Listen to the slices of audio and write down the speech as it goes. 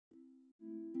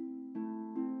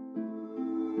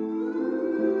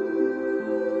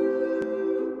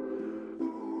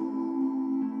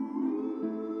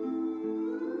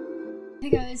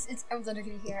guys, it's Alexander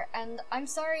here, and I'm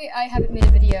sorry I haven't made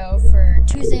a video for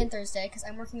Tuesday and Thursday, because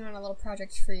I'm working on a little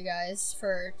project for you guys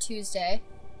for Tuesday.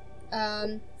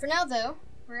 For now, though,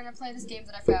 we're gonna play this game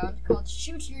that I found, called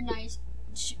Shoot Your Nightmare.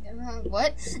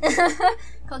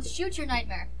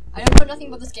 I don't know nothing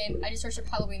about this game, I just searched up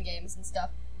Halloween games and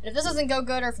stuff. And if this doesn't go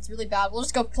good, or if it's really bad, we'll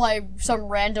just go play some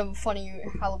random funny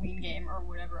Halloween game, or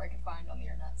whatever I can find on the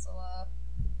internet, so,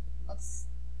 let's,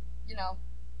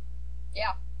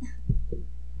 yeah.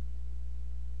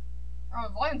 Oh,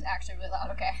 the volume's actually really loud,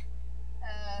 okay.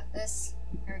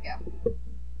 Here we go.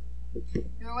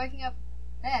 You are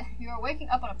waking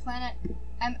up on a planet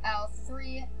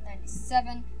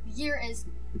ML397. The year is,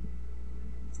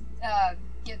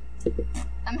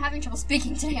 I'm having trouble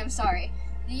speaking today, I'm sorry.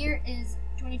 The year is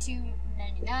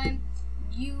 2299.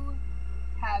 You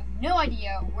have no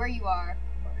idea where you are,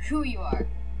 or who you are.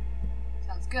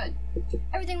 Sounds good.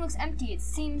 Everything looks empty. It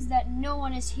seems that no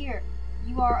one is here.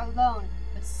 You are alone.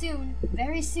 But soon,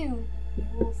 very soon, you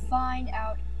will find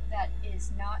out that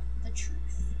is not the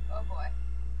truth. Oh boy.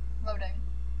 Loading.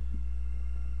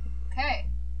 Okay.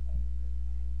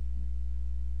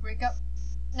 Wake up.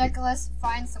 Nicholas,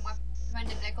 find some weapons. Find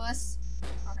him, Nicholas.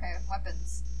 Okay,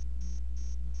 weapons.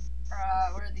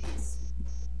 What are these?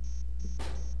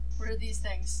 What are these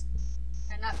things?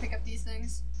 Can I not pick up these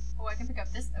things? Oh, I can pick up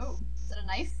this. Oh, is that a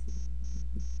knife?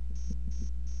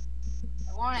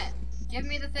 I want it. Give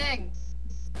me the thing.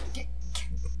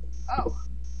 Oh.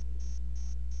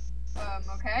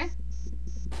 Okay.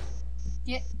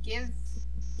 Give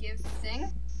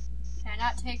thing. Can I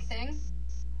not take thing?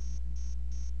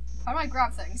 How do I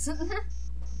grab things?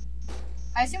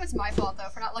 I assume it's my fault though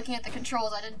for not looking at the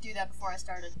controls. I didn't do that before I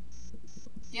started.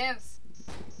 Give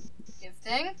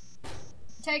thing.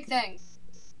 Take thing.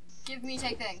 Give me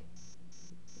take thing.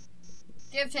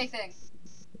 Give take thing.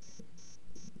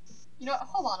 You know what?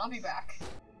 Hold on, I'll be back.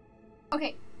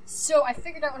 Okay, so I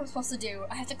figured out what I'm supposed to do.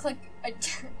 I have to click a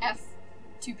F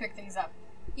to pick things up.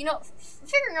 You know,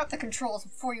 figuring out the controls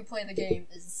before you play the game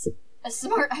is a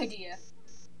smart idea.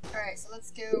 Alright, so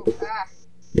let's go. Okay.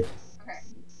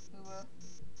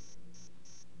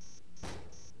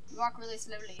 Walk really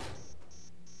slowly.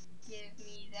 Give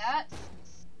me that.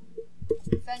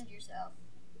 Defend yourself.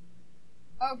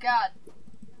 Oh god.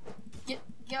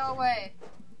 Go away.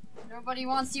 Nobody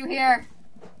wants you here.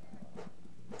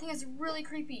 I think it's really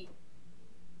creepy.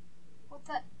 What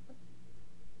the?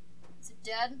 Is it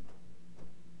dead?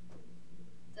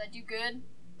 Did I do good?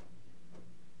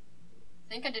 I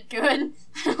think I did good.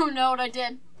 I don't know what I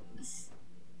did. It's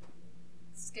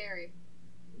scary.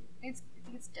 I think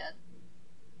it's dead.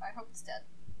 I hope it's dead.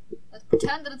 Let's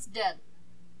pretend that it's dead.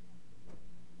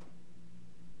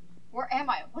 Where am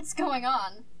I? What's going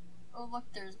on? Oh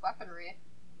look, there's weaponry.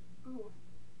 Ooh.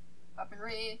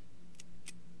 Weaponry.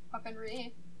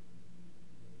 Weaponry.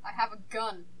 I have a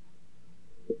gun.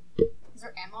 Is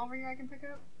there ammo over here I can pick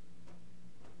up?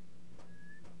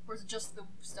 Or is it just the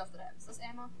stuff that I have? Is this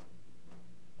ammo?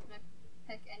 Can I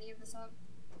pick any of this up?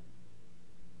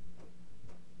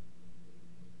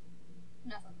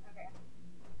 Nothing. Okay.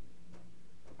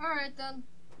 Alright then.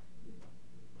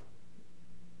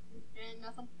 And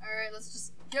nothing. Alright, let's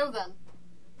just go then.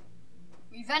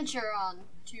 We venture on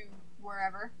to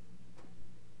wherever.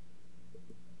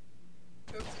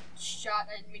 Oops, shot.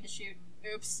 I didn't mean to shoot.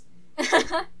 Oops.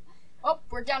 Oh,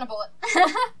 we're down a bullet.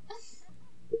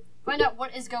 Find out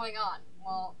what is going on.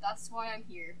 Well, that's why I'm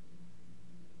here.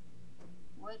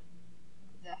 What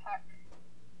the heck?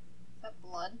 Is that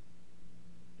blood?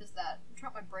 What is that? Turn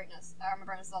up my brightness. My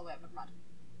brightness is all the way up. Never mind.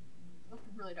 It looked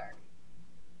really dark.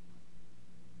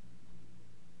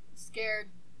 Scared.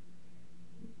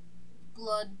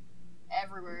 Blood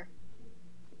everywhere.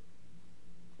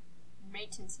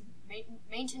 Maintenance.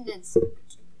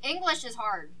 English is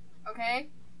hard, okay?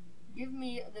 Give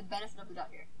me the benefit of the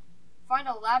doubt here. Find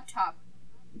a laptop.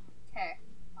 Okay,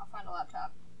 I'll find a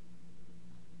laptop.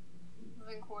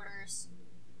 Living quarters.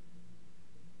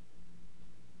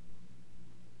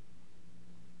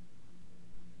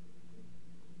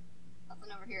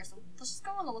 Nothing over here, so let's just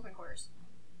go in the living quarters.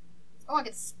 Oh, I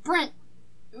can sprint!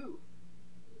 Ooh.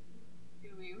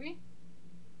 Ooh.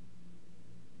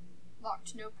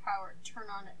 Locked, no power. Turn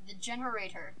on the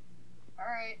generator.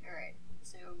 Alright.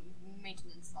 So,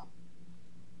 maintenance then.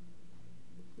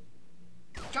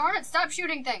 Darn it, stop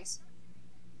shooting things!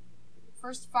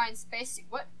 First find spacesuit.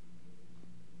 What?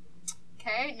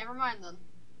 Okay, never mind then.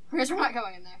 I guess we're not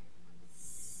going in there.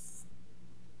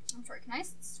 I'm sorry, can I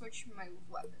switch my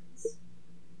weapons?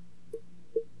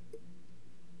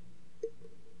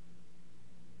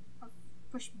 I'll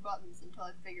push buttons until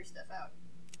I figure stuff out.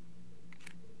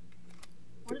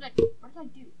 What did I do?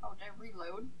 Oh, did I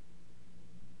reload?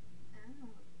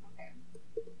 Oh, okay.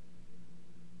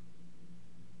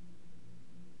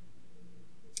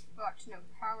 Locked, no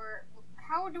power.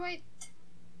 How do I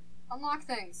unlock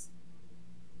things?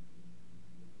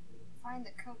 Find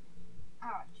the code.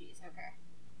 Oh, jeez, okay.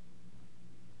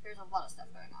 There's a lot of stuff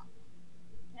going on.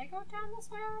 Did I go down this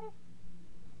way already?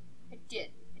 I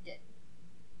did.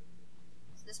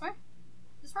 Is this way?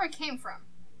 This is where I came from.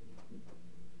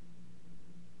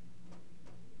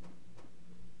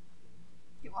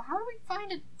 Okay, well, how do we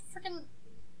find a freaking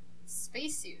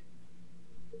spacesuit?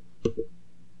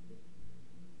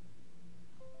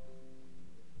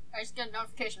 I just got a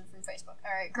notification from Facebook.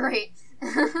 Alright, great.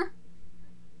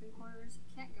 Quarters.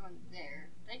 Can't go in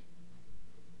there.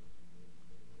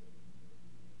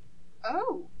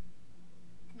 Oh!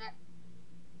 Can I...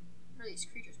 What are these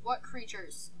creatures? What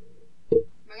creatures?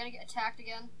 Am I gonna get attacked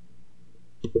again?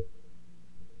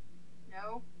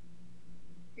 No?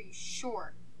 Are you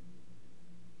sure?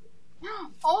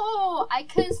 Oh! I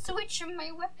can switch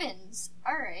my weapons!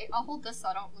 Alright, I'll hold this so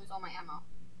I don't lose all my ammo.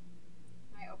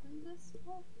 Can I open this?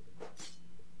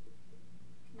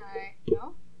 Can I...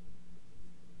 No?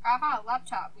 Aha,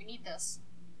 laptop. We need this.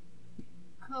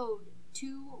 Code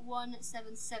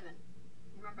 2177.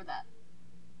 Remember that.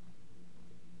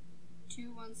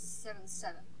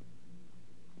 2177.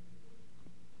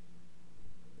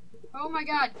 Oh my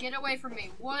god, get away from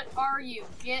me. What are you?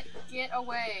 Get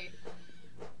away.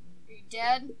 Are you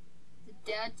dead? Is it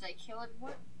dead? Did I kill it?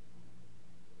 What?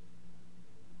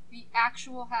 The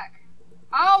actual heck.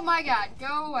 Oh my god,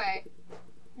 go away.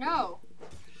 No.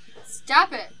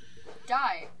 Stop it.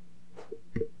 Die.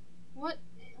 What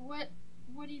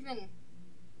even?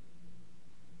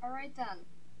 Alright then.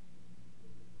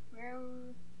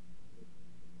 Where?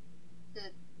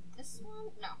 This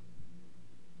one? No.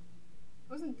 It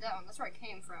wasn't that one, that's where I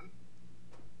came from.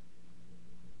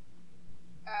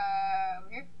 Over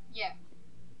here? Yeah.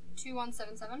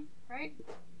 2177, right?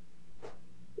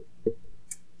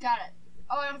 Got it.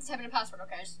 Oh, I don't have to type in a password,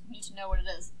 okay, I just need to know what it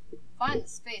is. Find the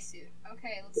spacesuit.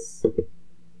 Okay, let's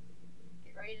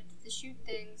get ready to shoot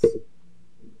things.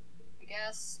 I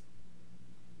guess.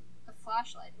 The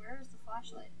flashlight. Where is the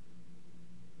flashlight?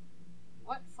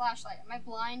 What flashlight? Am I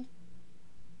blind?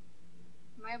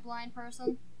 Am I a blind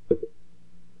person? What are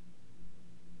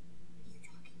you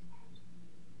talking about?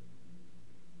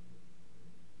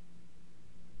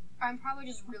 I'm probably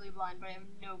just really blind, but I have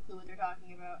no clue what they're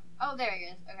talking about. Oh, there he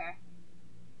is. Okay.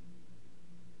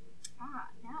 Ah,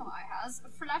 now I has a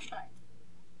flashlight.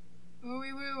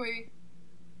 Ooey wooey.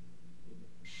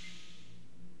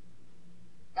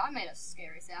 That made a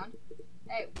scary sound.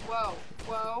 Hey, whoa,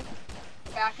 whoa.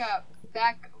 Back up.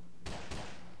 Back.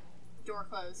 Door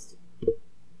closed.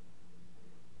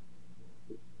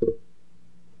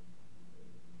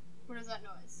 What is that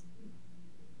noise?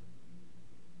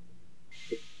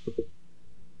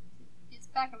 It's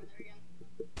back over there again.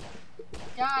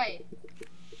 Die.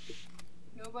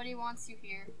 Nobody wants you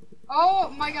here. Oh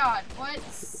my god, what?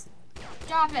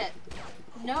 Stop it.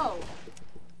 No.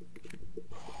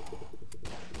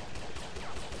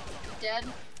 Dead.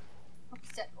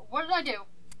 He's dead. What did I do?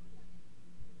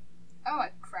 Oh,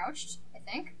 I crouched, I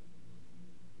think.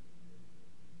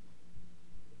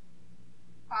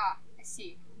 Ah, I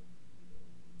see.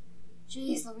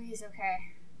 Jeez Louise,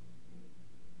 okay.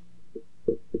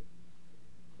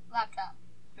 Laptop.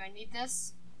 Do I need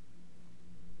this?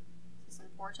 Is this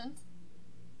important?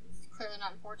 It's clearly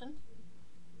not important.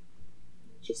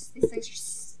 Jeez, these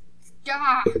things are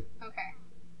ah! Okay.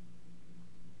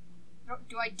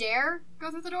 Do I dare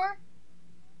go through the door?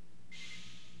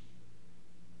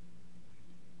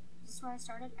 Is this where I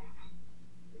started?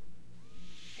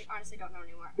 I honestly don't know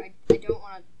anymore. I don't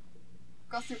want to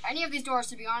go through any of these doors,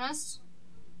 to be honest.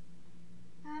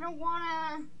 I don't want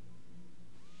to...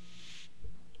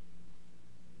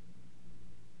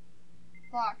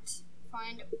 Locked.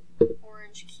 Find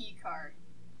orange key card.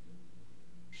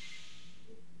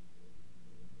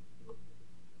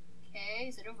 Okay,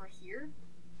 is it over here?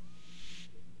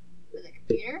 For the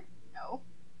computer? No.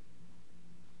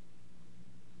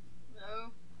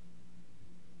 No.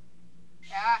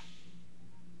 Ah.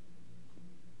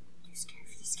 Too scared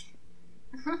for this game.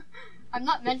 I'm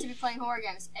not meant to be playing horror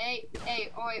games. Hey,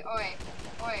 oi.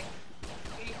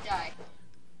 You need to die.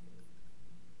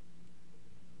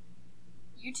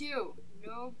 You too.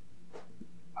 No.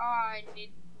 I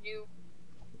need new.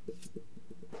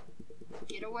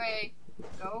 Get away.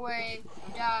 Go away. Go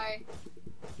die.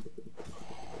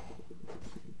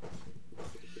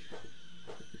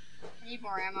 I need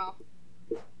more ammo.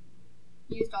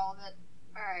 Used all of it.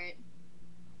 Alright.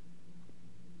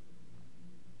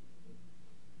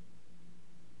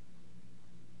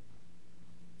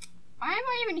 Why am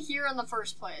I even here in the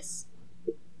first place?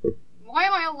 Why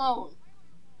am I alone?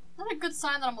 Not a good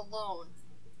sign that I'm alone.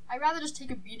 I'd rather just take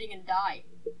a beating and die.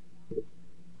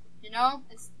 You know?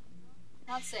 It's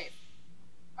not safe.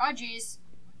 Oh, jeez.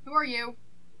 Who are you?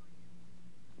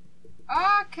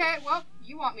 Okay, well,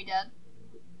 you want me dead.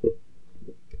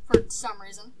 For some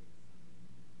reason.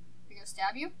 I'm gonna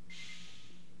stab you?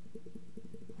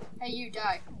 Hey, you,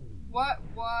 die. What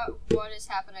is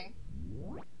happening?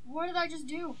 What did I just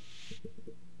do?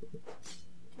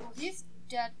 Well, he's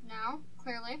dead now,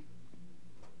 clearly.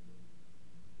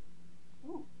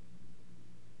 Ooh.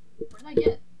 What did I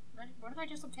get? What did I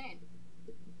just obtain?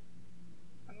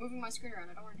 I'm moving my screen around.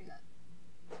 I don't want to do that.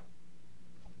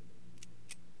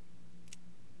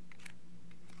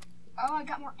 Oh, I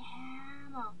got more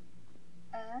ammo.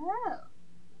 Oh.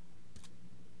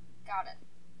 Got it.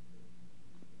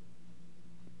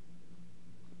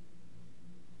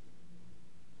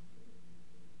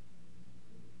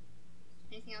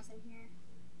 Anything else in here?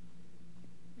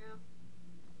 No?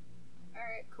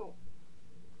 Alright, cool.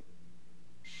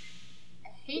 I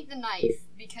hate the knife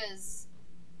because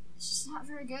it's just not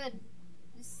very good.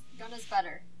 This gun is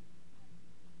better.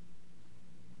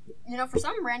 You know, for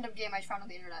some random game I found on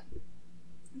the internet,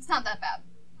 it's not that bad.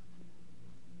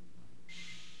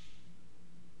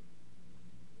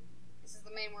 This is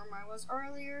the main room I was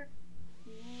earlier.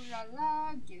 Ooh la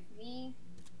la, give me.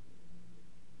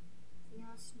 Anything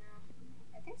else? No.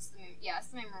 I think it's the main, yeah, it's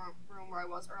the main room where I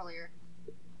was earlier.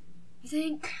 I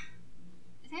think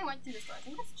I went through this door. I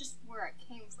think that's just where I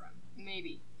came from.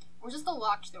 Maybe. Or just the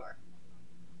locked door.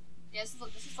 Yeah, this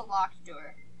is the locked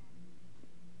door.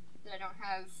 That I don't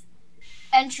have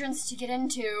entrance to get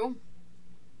into.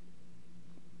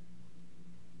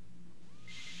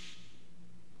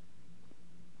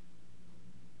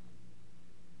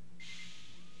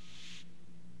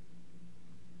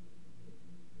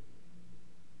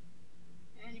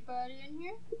 Anybody in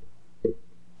here?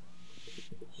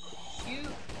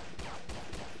 Shoot.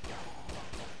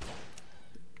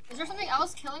 Is there something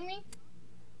else killing me?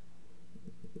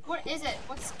 What is it?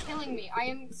 What's killing me? I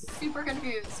am super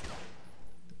confused.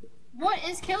 What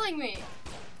is killing me?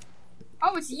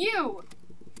 Oh, it's you!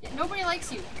 Yeah, nobody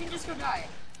likes you. You can just go die.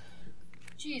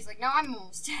 Jeez, like now I'm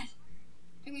almost dead.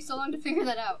 It took me so long to figure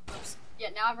that out. Oops. Yeah,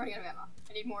 now I'm running out of ammo.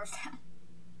 I need more of that.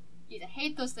 Jeez, I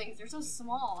hate those things. They're so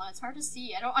small and it's hard to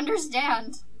see. I don't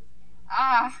understand.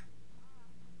 Ah.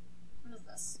 What is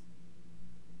this?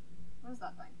 What is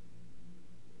that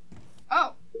thing?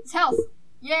 Oh, it's health.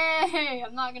 Yay!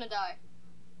 I'm not gonna die.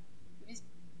 Are these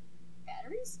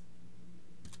batteries?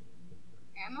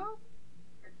 Ammo?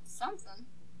 Or something?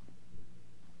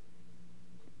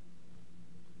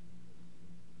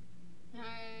 Can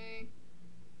I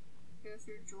go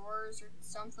through drawers or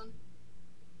something?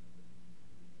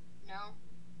 No?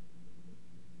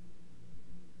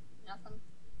 Nothing?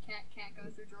 Can't go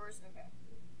through drawers? Okay.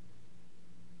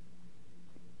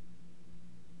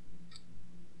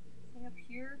 Anything up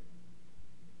here?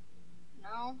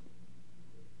 No?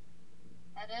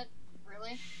 That it?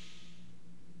 Really?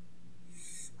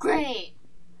 Great!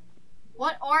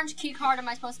 What orange key card am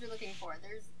I supposed to be looking for?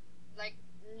 There's, like,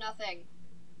 nothing.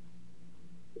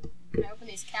 Can I open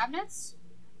these cabinets?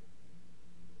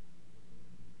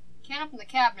 Can't open the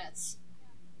cabinets.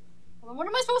 Well, then what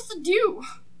am I supposed to do?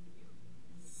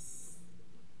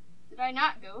 Did I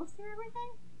not go through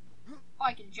everything? Oh,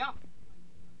 I can jump.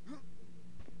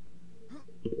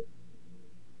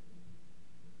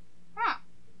 Ah,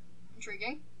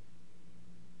 intriguing.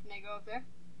 Can I go up there?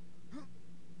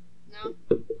 No?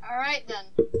 Alright then.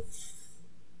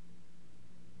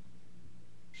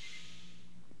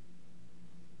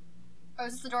 Oh,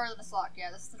 is this the door that's locked?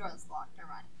 Yeah, this is the door that's locked. Never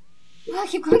mind. Well, I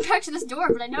keep going back to this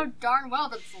door, but I know darn well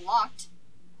that it's locked.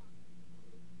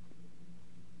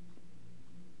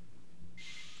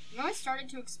 I know I started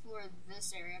to explore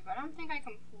this area, but I don't think I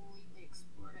completely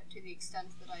explored it to the extent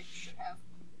that I should have.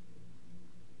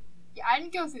 Yeah, I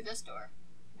didn't go through this door.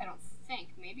 I don't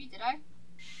think. Maybe, did I?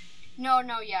 No,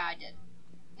 yeah, I did.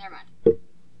 Never mind.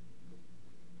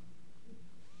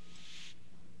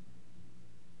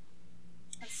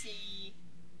 Let's see.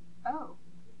 Oh.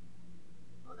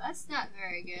 Well, that's not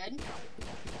very good.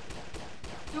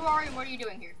 Who are you? What are you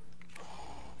doing here?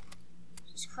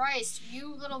 Jesus Christ,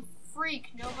 you little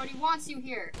freak. Nobody wants you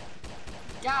here.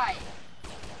 Die.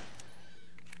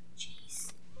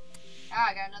 Jeez. Ah,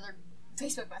 I got another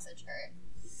Facebook message.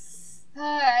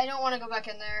 Alright. I don't want to go back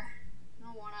in there. I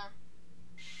don't want to.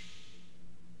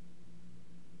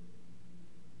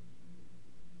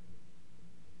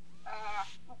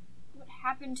 What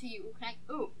happened to you? Can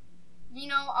I? Ooh. You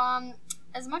know,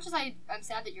 as much as I'm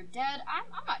sad that you're dead, I'm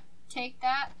gonna take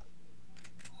that.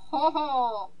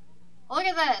 Oh, look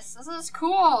at this. This is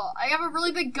cool. I have a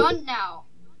really big gun now.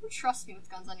 Who trusts me with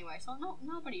guns anyway? So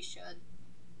nobody should.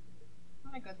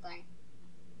 Not a good thing.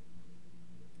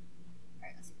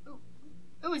 Alright, let's see.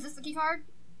 Ooh, is this the key card?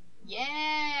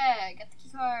 Yeah, get the key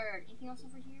card. Anything else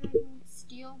over here I can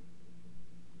steal?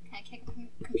 Can I kick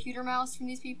a computer mouse from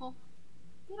these people?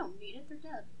 They don't need it, they're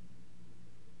dead.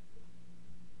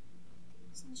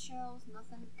 Some shells,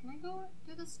 nothing. Can I go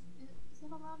through this? Is that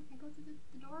allowed? Can I go through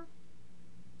the door?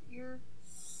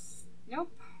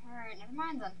 Nope. Alright, never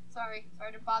mind then. Sorry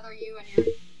to bother you and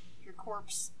your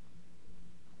corpse.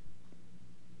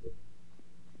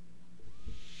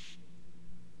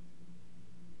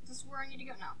 Is this where I need to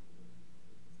go? No.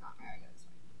 It's not. Alright, go this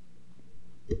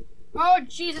way. Oh,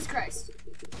 Jesus Christ.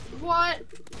 What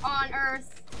on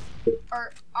earth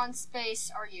or on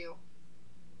space are you?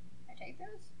 Can I take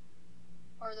those?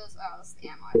 Or are those? Oh, that's the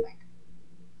ammo, I think.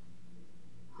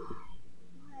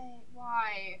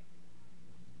 Why?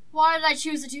 Why did I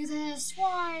choose to do this?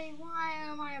 Why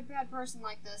am I a bad person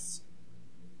like this?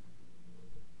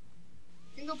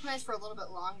 I think we'll play this for a little bit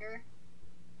longer.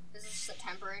 This is just a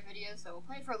temporary video, so we'll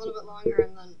play it for a little bit longer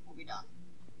and then we'll be done.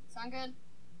 Sound good?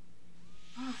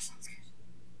 Oh, sounds good.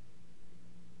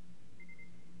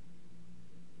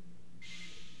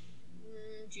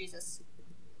 Jesus.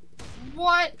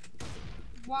 What?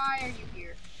 Why are you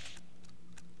here?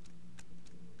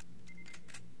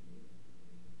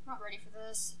 I'm not ready for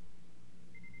this.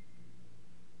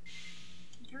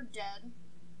 You're dead.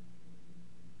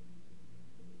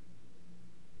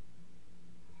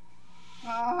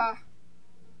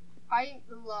 I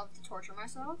love to torture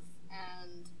myself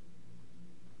and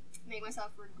make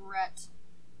myself regret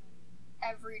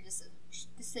every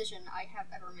decision I have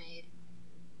ever made.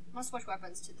 I'm gonna switch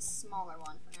weapons to the smaller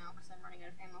one for now because I'm running out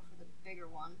of ammo for the bigger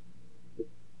one.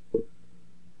 Oh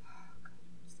god,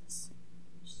 what is this?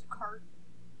 Just a cart.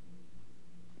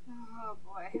 Oh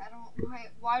boy,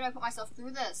 why did I put myself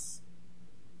through this?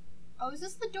 Oh, is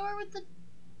this the door with the...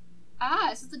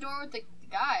 this is the door with the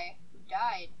guy who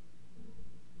died.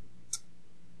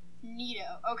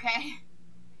 Neato, okay.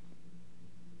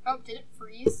 Oh, did it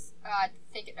freeze? I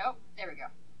think it, oh, there we go.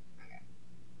 Okay.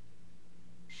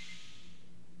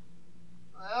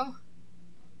 Hello?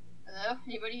 Hello?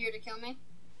 Anybody here to kill me?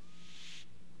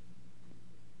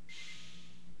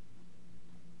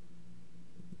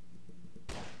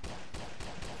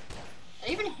 Did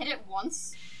I even hit it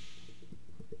once?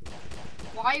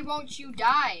 Why won't you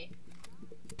die?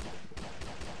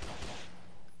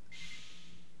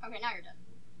 Okay, now you're dead.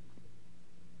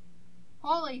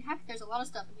 Holy heck, there's a lot of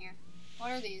stuff in here.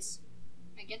 What are these?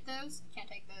 Can I get those? Can't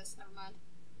take those, never mind.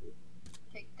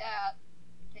 Take that.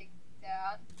 Take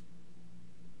that.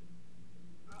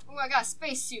 Oh, I got a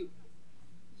spacesuit.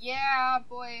 Yeah,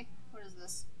 boy. What is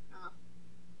this? I don't know.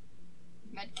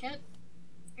 Med kit?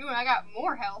 Ooh, and I got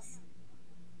more health.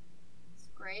 That's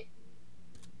great.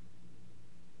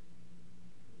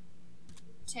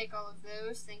 Take all of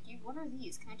those, thank you. What are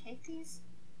these? Can I take these?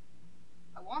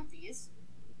 I want these.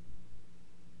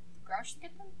 Garage to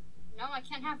get them? No, I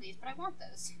can't have these, but I want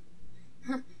those.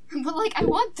 But like, I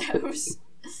want those.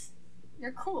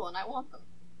 They're cool and I want them.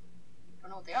 Don't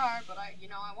know what they are, but I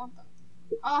want them.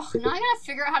 Oh, now I gotta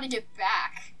figure out how to get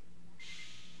back.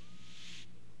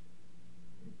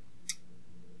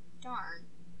 Darn.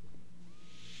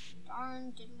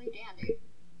 Darn diddly dandy.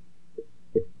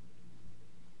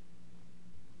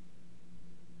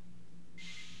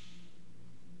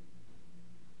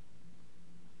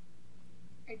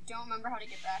 I don't remember how to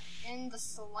get back in the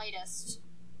slightest.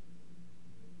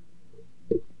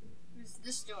 It was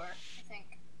this door, I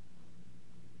think.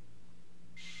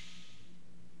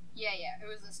 Yeah, it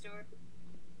was this door.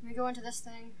 Let me go into this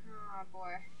thing. Oh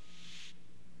boy.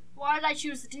 Why did I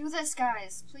choose to do this,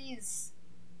 guys? Please.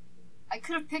 I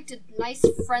could have picked a nice,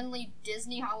 friendly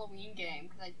Disney Halloween game,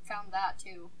 because I found that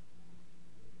too.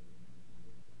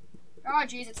 Oh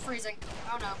jeez, it's freezing.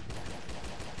 Oh no.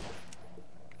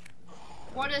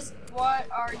 What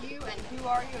are you, and who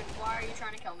are you, and why are you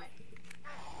trying to kill me?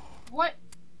 What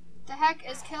the heck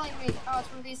is killing me? Oh, it's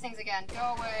one of these things again.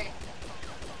 Go away.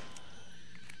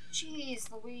 Jeez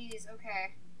Louise,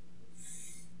 okay.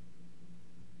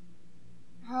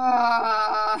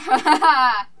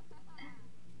 I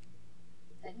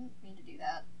didn't mean to do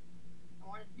that. I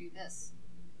wanted to do this.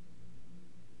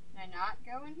 Can I not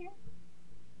go in here?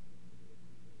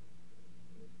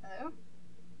 Hello?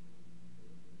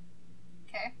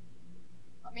 Okay.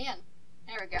 Let me in.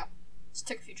 There we go. Just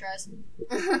took a few tries.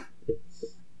 Oh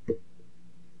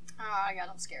my god,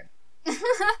 I'm scared.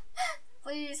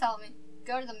 Please help me.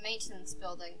 Go to the maintenance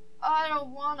building. I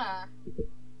don't wanna.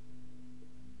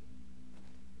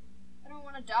 don't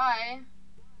want to die.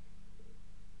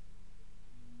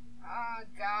 Oh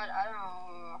god, I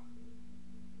don't.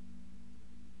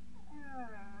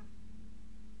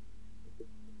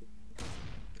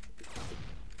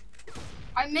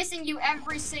 I'm missing you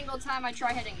every single time I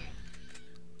try hitting you.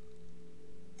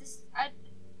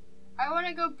 I want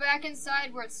to go back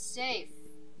inside where it's safe.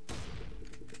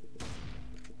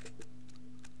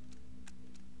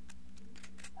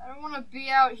 I don't want to be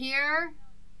out here.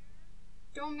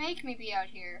 Don't make me be out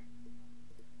here.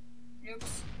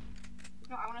 Oops.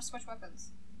 No, I want to switch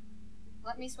weapons.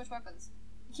 Let me switch weapons.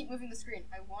 You keep moving the screen.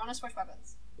 I want to switch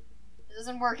weapons. This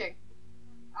isn't working.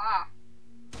 Ah.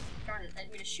 Darn it, I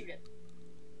didn't mean to shoot it.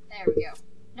 There we go.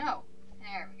 No.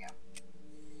 There we go.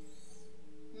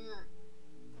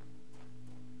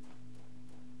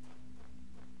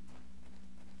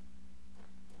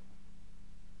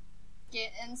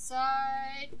 Get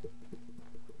inside.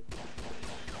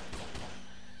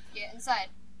 Get inside.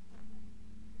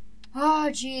 Oh,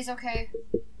 jeez, okay.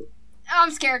 Oh,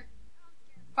 I'm scared.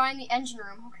 Find the engine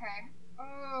room, okay.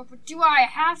 Oh, but do I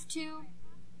have to?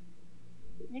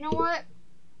 You know what?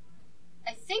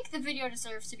 I think the video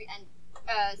deserves to be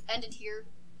ended here.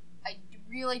 I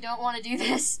really don't want to do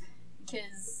this,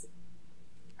 because,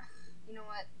 you know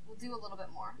what? We'll do a little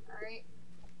bit more, alright?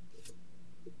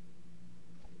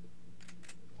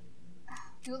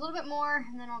 Do a little bit more,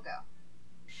 and then I'll go.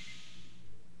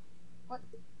 What?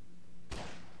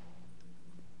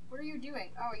 What are you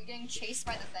doing? Oh, are you getting chased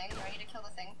by the thing? Do I need to kill the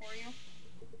thing for you?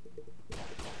 Do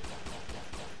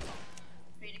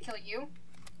I need to kill you? Are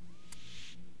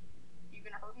you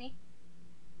gonna hurt me?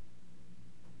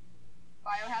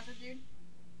 Biohazard dude?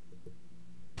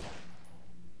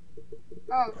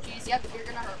 Oh, jeez, yep, you're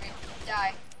gonna hurt me.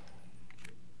 Die.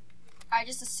 I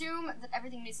just assume that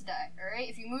everything needs to die, alright?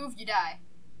 If you move, you die.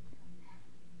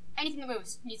 Anything that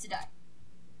moves needs to die.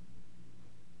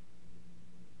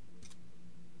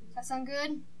 Does that sound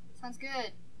good? Sounds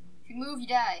good. If you move, you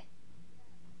die.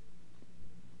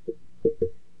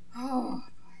 Oh,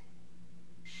 boy.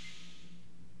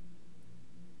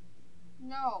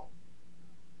 No.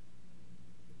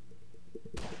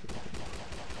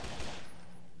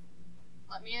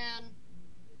 Let me in.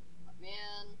 Let me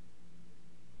in.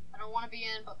 I don't want to be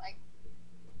in, but like...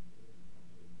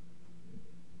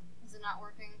 Is it not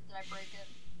working? Did I break it?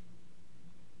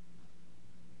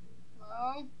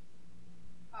 Hello?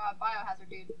 Biohazard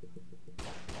dude.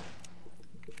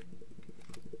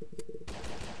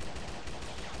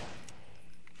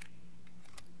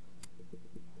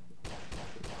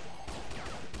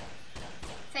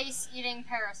 Face-eating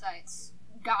parasites.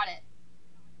 Got it.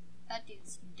 That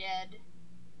dude's dead.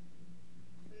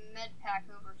 Med pack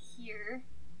over here.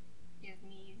 Give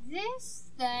me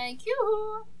this. Thank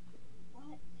you.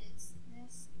 What is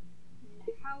this?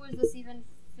 And how is this even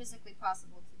physically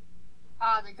possible to...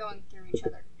 Ah, they're going through each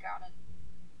other. Got it.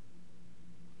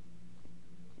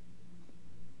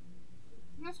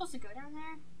 I'm not supposed to go down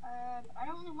there, but I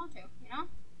don't really want to, you know?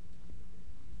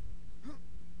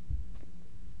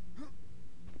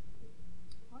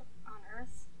 What on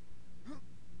earth?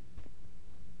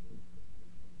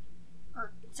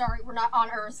 Or, sorry, we're not on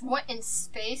Earth. What in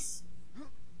space?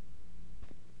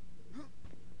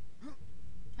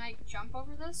 Can I jump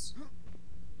over this?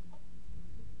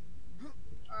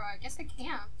 Or I guess I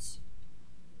can't.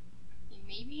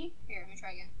 Maybe? Here, let me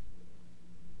try again.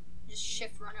 Just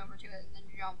shift run over to it and then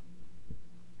jump.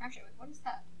 Actually, wait, what is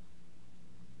that?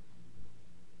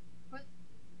 What?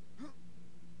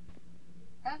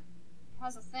 That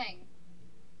has a thing.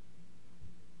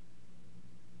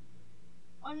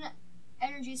 One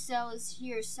energy cell is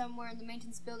here somewhere in the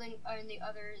maintenance building, and the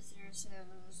other is there.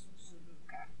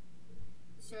 Okay.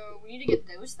 So we need to get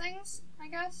those things, I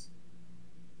guess.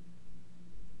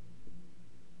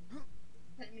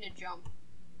 I didn't mean to jump.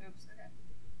 Oops, okay.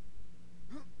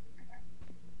 Okay.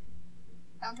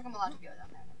 I don't think I'm allowed to go down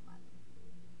there, never mind.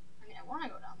 I mean, I want to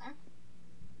go down there.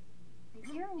 I'm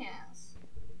curious.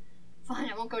 Fine,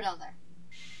 I won't go down there.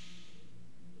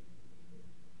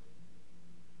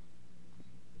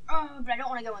 Oh, but I don't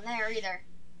want to go in there either.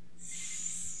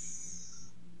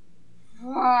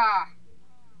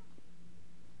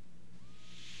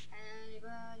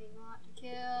 Anybody want to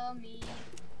kill me?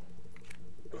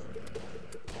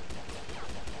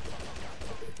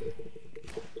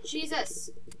 Jesus!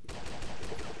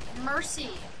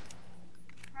 Mercy!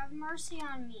 Have mercy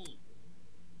on me.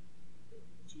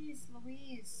 Jeez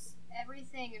Louise.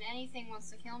 Everything and anything wants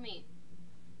to kill me.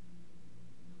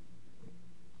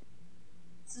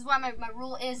 This is why my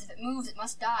rule is, if it moves, it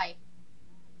must die.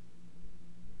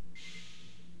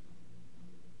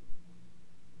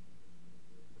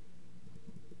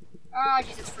 Oh,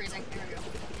 jeez, it's freezing. There we go.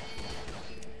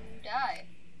 And you die.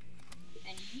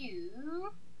 And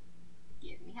you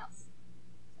give me health.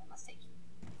 So I must take you.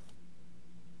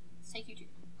 Let's take you too.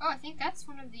 Oh, I think that's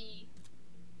one of the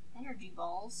energy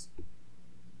balls.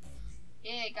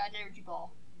 Yeah, got an energy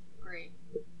ball. Great.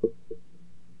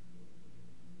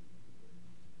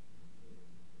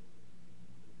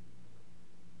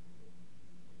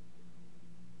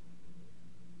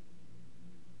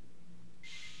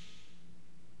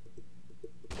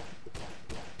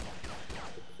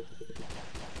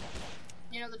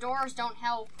 You know, the doors don't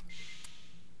help.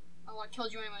 Oh, I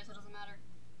killed you anyway, so it doesn't matter.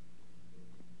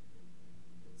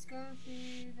 Let's go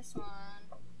through this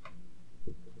one.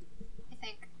 I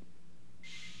think.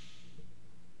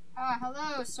 Ah,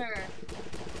 hello, sir.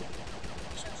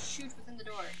 I shall shoot within the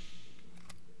door.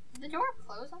 Did the door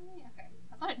close on me? Okay.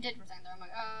 I thought it did for a second there. I'm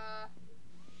like,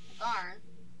 darn.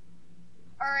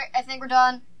 Alright, I think we're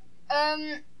done.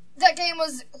 That game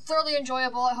was thoroughly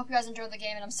enjoyable. I hope you guys enjoyed the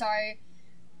game, and I'm sorry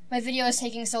my video is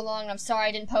taking so long, and I'm sorry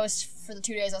I didn't post for the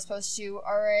 2 days I was supposed to.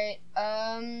 Alright,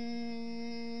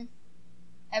 I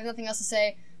have nothing else to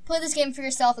say. Play this game for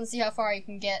yourself and see how far you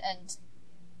can get, and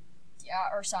yeah,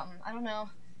 or something. I don't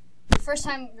know. First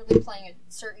time really playing a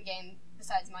certain game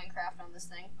besides Minecraft on this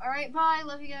thing. Alright, bye.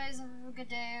 Love you guys. Have a good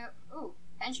day. Ooh,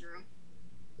 engine room.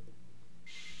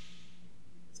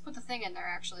 Let's put the thing in there,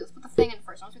 actually. Let's put the thing in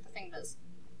first. I want to see what the thing does.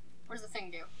 What does the thing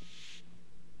do?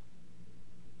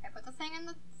 I put the thing in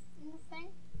the thing?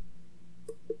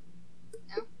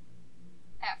 No?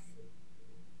 F.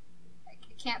 I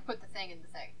can't put the thing in the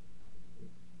thing.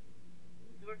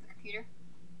 Go to the computer.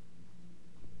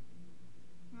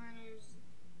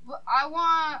 Well, I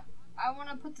want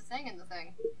to put the thing in the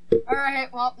thing.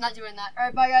 Alright, well, not doing that.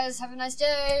 Alright, bye guys. Have a nice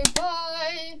day.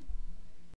 Bye!